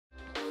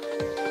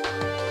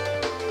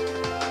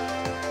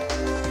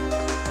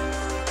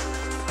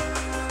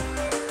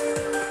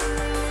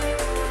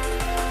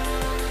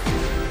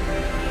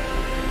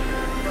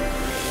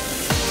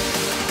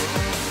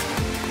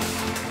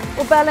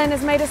Berlin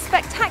has made a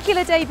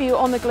spectacular debut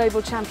on the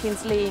Global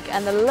Champions League,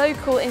 and the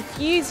local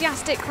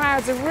enthusiastic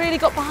crowds have really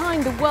got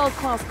behind the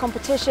world-class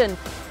competition.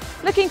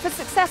 Looking for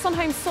success on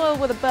home soil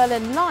were the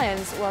Berlin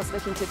Lions, whilst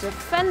looking to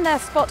defend their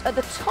spot at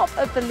the top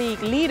of the league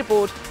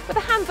leaderboard with the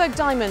Hamburg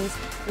Diamonds.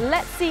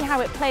 Let's see how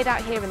it played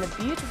out here in the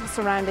beautiful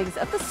surroundings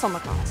of the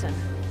Sommergarten.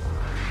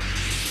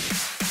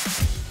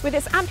 With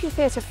its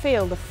amphitheatre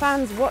feel, the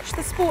fans watched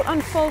the sport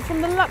unfold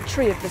from the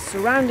luxury of the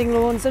surrounding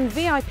lawns and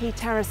VIP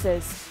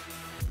terraces.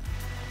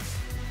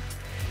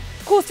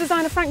 Course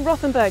designer Frank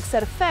Rothenberg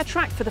set a fair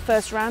track for the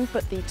first round,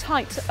 but the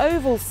tight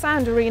oval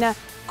sand arena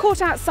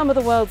caught out some of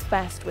the world's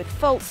best, with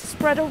faults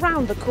spread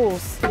around the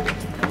course.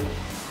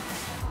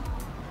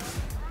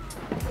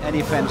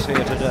 Any fence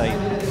here today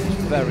is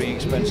very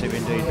expensive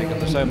indeed because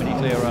there's so many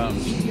clear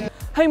rounds.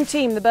 Home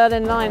team, the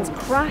Berlin Lions,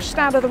 crashed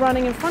out of the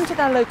running in front of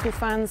their local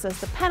fans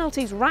as the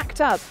penalties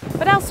racked up,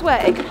 but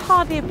elsewhere it could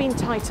hardly have been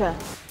tighter.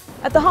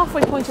 At the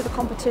halfway point of the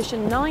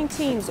competition, 9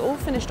 teams all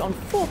finished on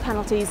 4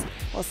 penalties,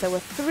 whilst there were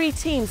 3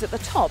 teams at the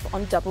top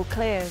on double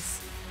clears.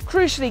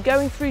 Crucially,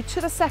 going through to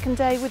the second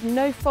day with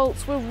no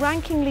faults were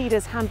ranking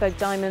leaders Hamburg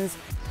Diamonds.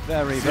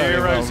 Very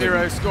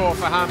 0-0 score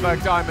for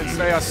Hamburg Diamonds.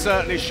 They are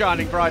certainly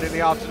shining bright in the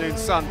afternoon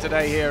sun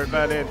today here in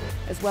Berlin.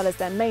 As well as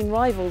their main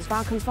rivals,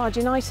 Valkenswaard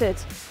United.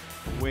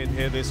 Win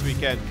here this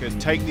weekend could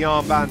take the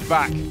armband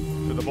back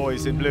for the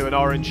boys in blue and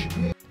orange.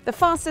 The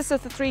fastest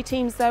of the 3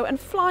 teams though, and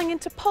flying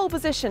into pole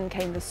position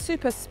came the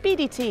super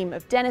speedy team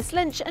of Dennis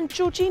Lynch and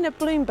Georgina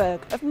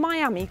Bloomberg of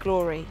Miami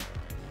Glory.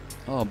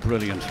 Oh,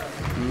 brilliant.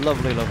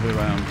 Lovely, lovely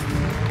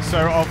round.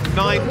 So of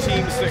 9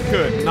 teams that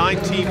could,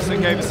 9 teams that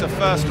gave us a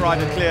first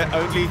rider clear,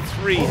 only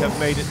 3 have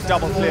made it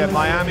double clear.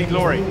 Miami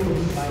Glory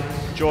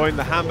joined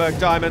the Hamburg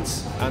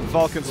Diamonds and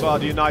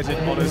Valkenswaard United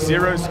on a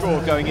 0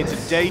 score going into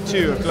day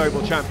 2 of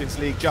Global Champions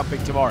League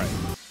jumping tomorrow.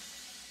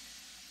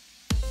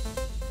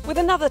 With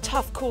another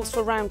tough course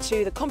for round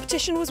 2, the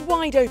competition was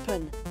wide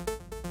open.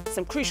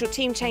 Some crucial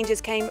team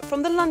changes came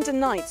from the London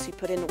Knights, who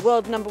put in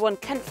world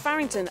 #1 Kent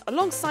Farrington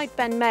alongside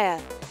Ben Mayer.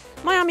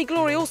 Miami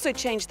Glory also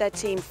changed their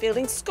team,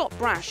 fielding Scott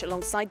Brash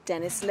alongside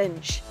Dennis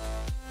Lynch.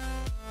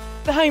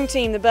 The home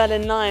team, the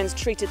Berlin Lions,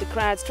 treated the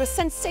crowds to a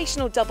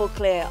sensational double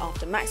clear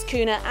after Max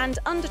Kuhner and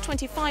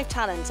under-25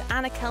 talent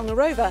Anna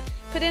Kelnerova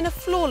put in a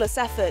flawless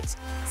effort.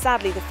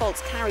 Sadly, the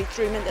faults carried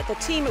through meant that the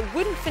team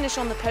wouldn't finish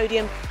on the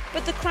podium,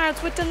 but the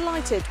crowds were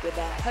delighted with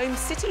their home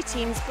city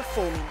team's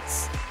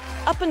performance.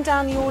 Up and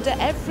down the order,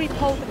 every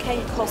pole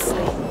became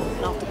costly,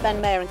 and after Ben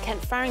Mayer and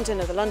Kent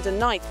Farrington of the London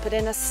Knights put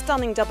in a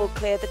stunning double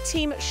clear, the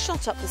team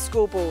shot up the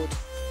scoreboard.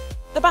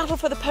 The battle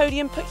for the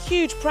podium put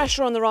huge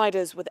pressure on the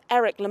riders, with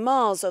Eric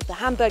Lamars of the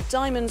Hamburg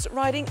Diamonds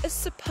riding a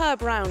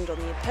superb round on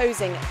the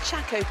opposing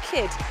Chaco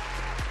Kid.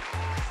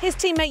 His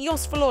teammate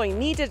Jos Verlooy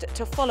needed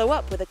to follow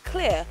up with a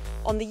clear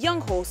on the young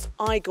horse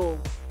Igor.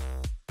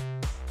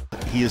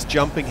 He is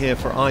jumping here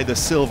for either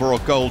silver or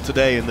gold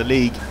today in the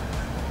league.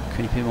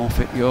 Keep him off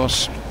it,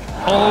 Jos.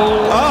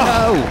 Oh,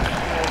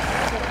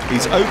 no!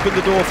 He's opened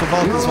the door for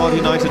Valkenswaard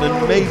United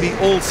and maybe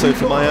also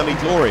for Miami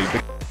Glory.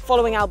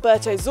 Following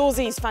Alberto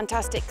Zorzi's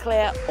fantastic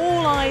clear,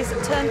 all eyes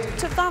turned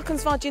to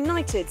Valkenswaard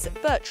United's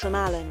Bertram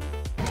Allen.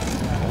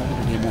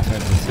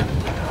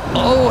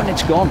 Oh, and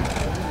it's gone.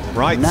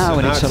 Right, now, so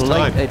and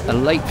now it's a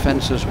late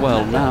fence as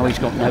well. Now he's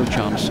got no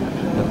chance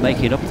of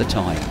making up the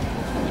time,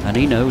 and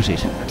he knows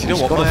it. Do you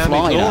know what?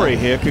 Miami Glory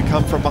here could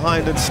come from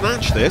behind and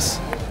snatch this.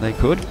 They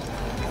could.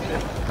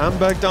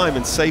 Hamburg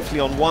Diamonds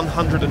safely on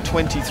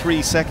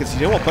 123 seconds.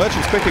 You know what?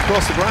 Bertram's quick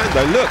across the ground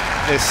though. Look,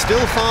 they're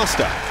still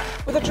faster.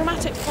 With a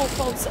dramatic 4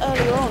 faults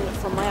earlier on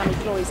from Miami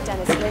Glory's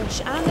Dennis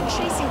Lynch and the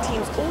chasing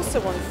teams also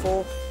on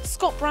 4,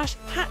 Scott Brash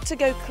had to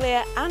go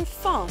clear and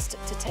fast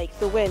to take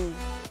the win.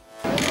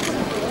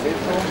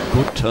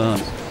 Good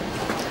turn.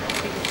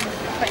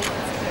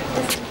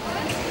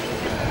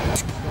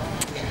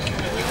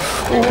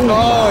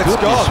 Oh, it's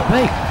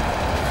gone.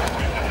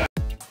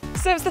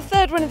 So it's the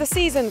 3rd win of the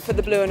season for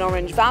the Blue and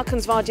Orange,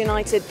 Valkenswaard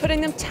United, putting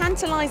them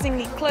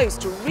tantalisingly close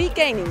to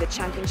regaining the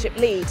championship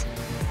lead.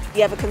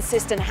 The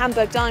ever-consistent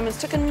Hamburg Diamonds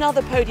took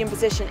another podium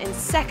position in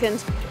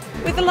 2nd,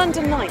 with the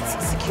London Knights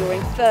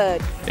securing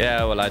 3rd.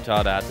 Yeah, well, I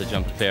thought I had to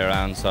jump a clear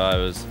round, so I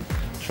was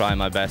trying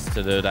my best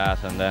to do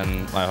that, and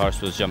then my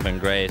horse was jumping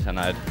great, and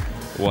I'd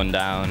 1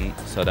 down,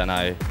 so then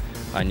I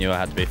knew I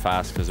had to be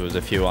fast because there was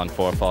a few on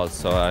 4 faults,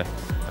 so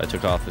I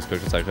took off as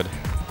quick as I could.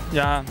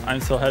 Yeah,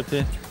 I'm so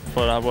happy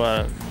for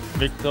our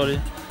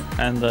victory,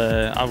 and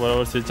our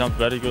horse jumped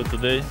very good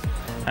today,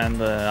 and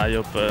I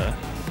hope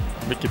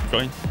we keep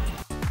going.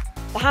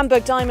 The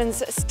Hamburg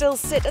Diamonds still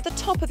sit at the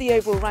top of the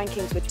overall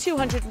rankings with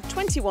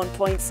 221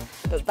 points,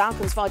 but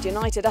Valkenswaard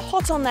United are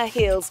hot on their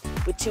heels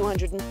with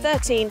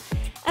 213,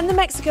 and the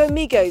Mexico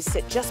Amigos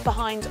sit just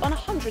behind on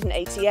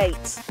 188.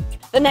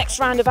 The next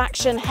round of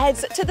action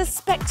heads to the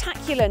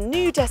spectacular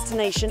new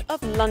destination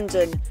of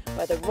London,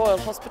 where the Royal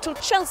Hospital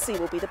Chelsea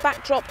will be the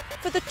backdrop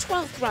for the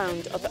 12th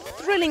round of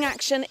thrilling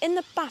action in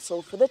the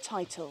battle for the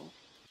title.